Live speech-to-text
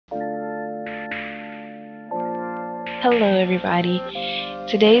Hello everybody.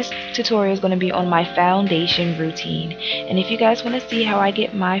 Today's tutorial is going to be on my foundation routine, and if you guys want to see how I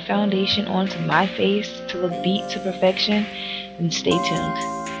get my foundation onto my face to look beat to perfection, then stay tuned.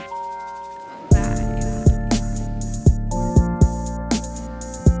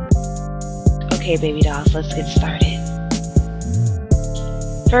 Okay baby dolls, let's get started.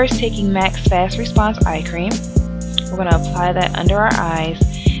 First, taking MAC's Fast Response Eye Cream, we're going to apply that under our eyes.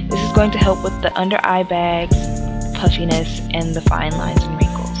 This is going to help with the under eye bags, puffiness, and the fine lines and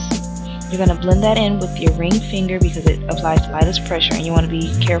wrinkles. You're going to blend that in with your ring finger because it applies the lightest pressure, and you want to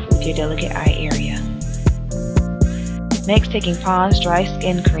be careful with your delicate eye area. Next, taking Pond's Dry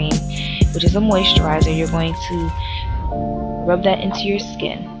Skin Cream, which is a moisturizer, you're going to rub that into your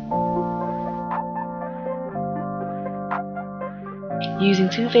skin. Using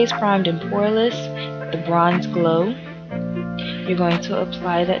Too Faced Primed and Poreless, the Bronze Glow, you're going to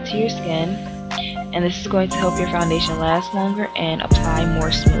apply that to your skin, and this is going to help your foundation last longer and apply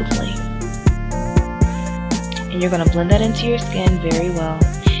more smoothly. And you're going to blend that into your skin very well,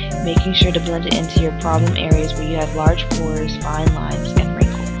 making sure to blend it into your problem areas where you have large pores, fine lines, and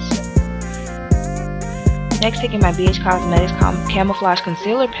wrinkles. Next, taking my BH Cosmetics Camouflage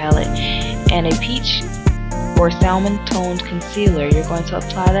Concealer Palette and a peach or salmon toned concealer, you're going to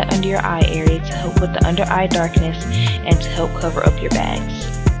apply that under your eye area to help with the under eye darkness and to help cover up your bags.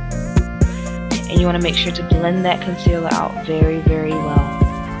 And you want to make sure to blend that concealer out very, very well.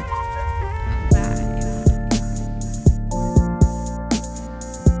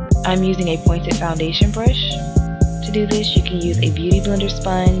 I'm using a pointed foundation brush to do this. You can use a beauty blender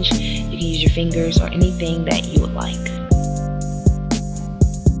sponge, you can use your fingers, or anything that you would like.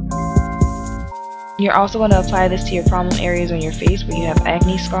 You're also going to apply this to your problem areas on your face where you have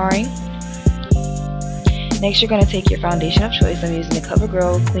acne scarring. Next, you're going to take your foundation of choice. I'm using the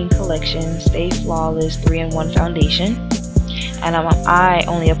COVERGIRL Clean Collection Stay Flawless 3-in-1 foundation. And I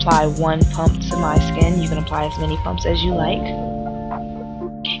only apply one pump to my skin. You can apply as many pumps as you like.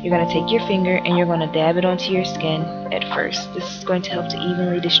 You're going to take your finger and you're going to dab it onto your skin at first. This is going to help to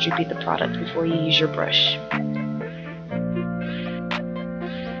evenly distribute the product before you use your brush.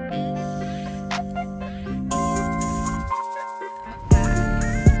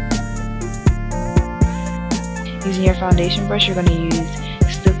 Using your foundation brush, you're going to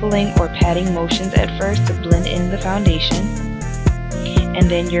use stippling or patting motions at first to blend in the foundation, and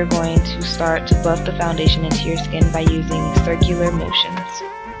then you're going to start to buff the foundation into your skin by using circular motions.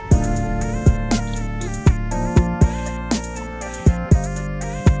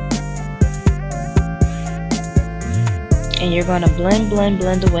 And you're going to blend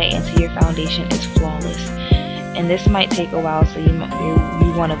away until your foundation is flawless. And this might take a while, so you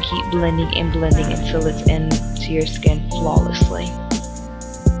want to keep blending and blending until it's into your skin flawlessly.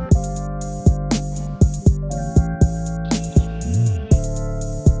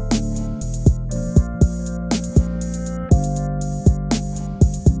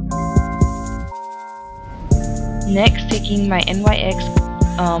 Next, taking my NYX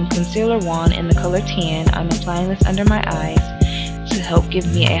concealer wand in the color Tan, I'm applying this under my eyes to help give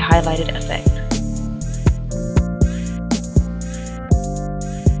me a highlighted effect.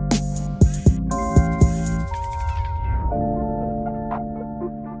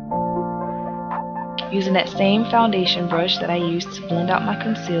 Using that same foundation brush that I used to blend out my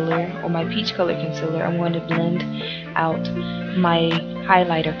concealer, or my peach color concealer, I'm going to blend out my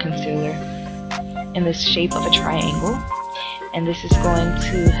highlighter concealer in this shape of a triangle. And this is going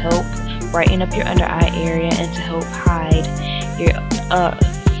to help brighten up your under eye area and to help hide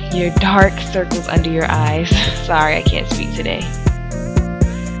your dark circles under your eyes. Sorry, I can't speak today.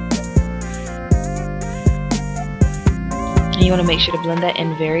 And you want to make sure to blend that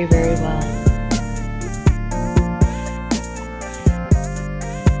in very, very well.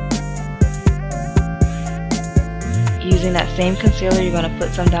 Using that same concealer, you're going to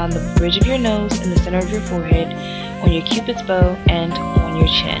put some down the bridge of your nose, in the center of your forehead, on your cupid's bow, and on your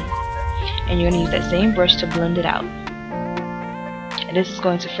chin. And you're going to use that same brush to blend it out. And this is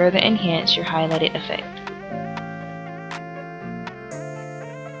going to further enhance your highlighted effect.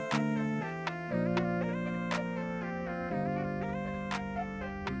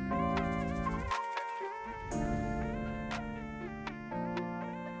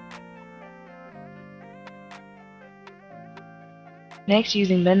 Next,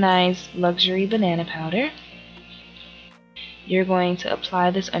 using the Nye Luxury Banana Powder, you're going to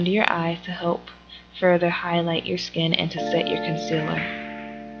apply this under your eyes to help further highlight your skin and to set your concealer.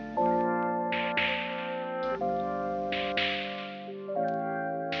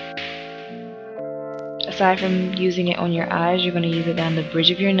 Aside from using it on your eyes, you're going to use it down the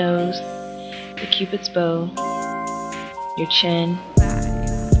bridge of your nose, the cupid's bow, your chin,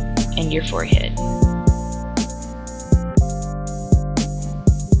 and your forehead.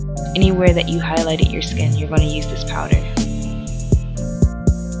 Anywhere that you highlighted your skin, you're going to use this powder.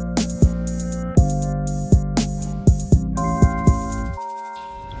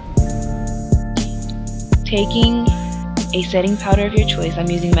 Taking a setting powder of your choice, I'm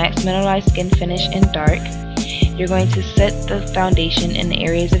using Max Mineralized Skin Finish in Dark. You're going to set the foundation in the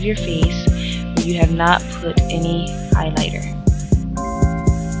areas of your face where you have not put any highlighter.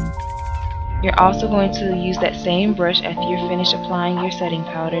 You're also going to use that same brush after you're finished applying your setting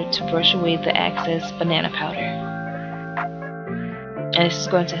powder to brush away the excess banana powder. And this is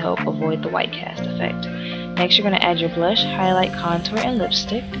going to help avoid the white cast effect. Next, you're going to add your blush, highlight, contour, and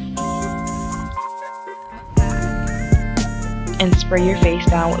lipstick. And spray your face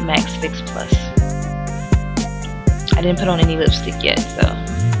down with Max Fix Plus. I didn't put on any lipstick yet, so.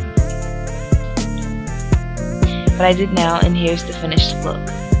 But I did now, and here's the finished look.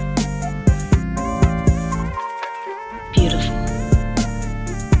 Beautiful.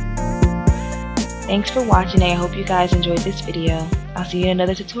 Thanks for watching, and I hope you guys enjoyed this video. I'll see you in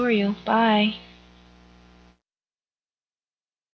another tutorial. Bye!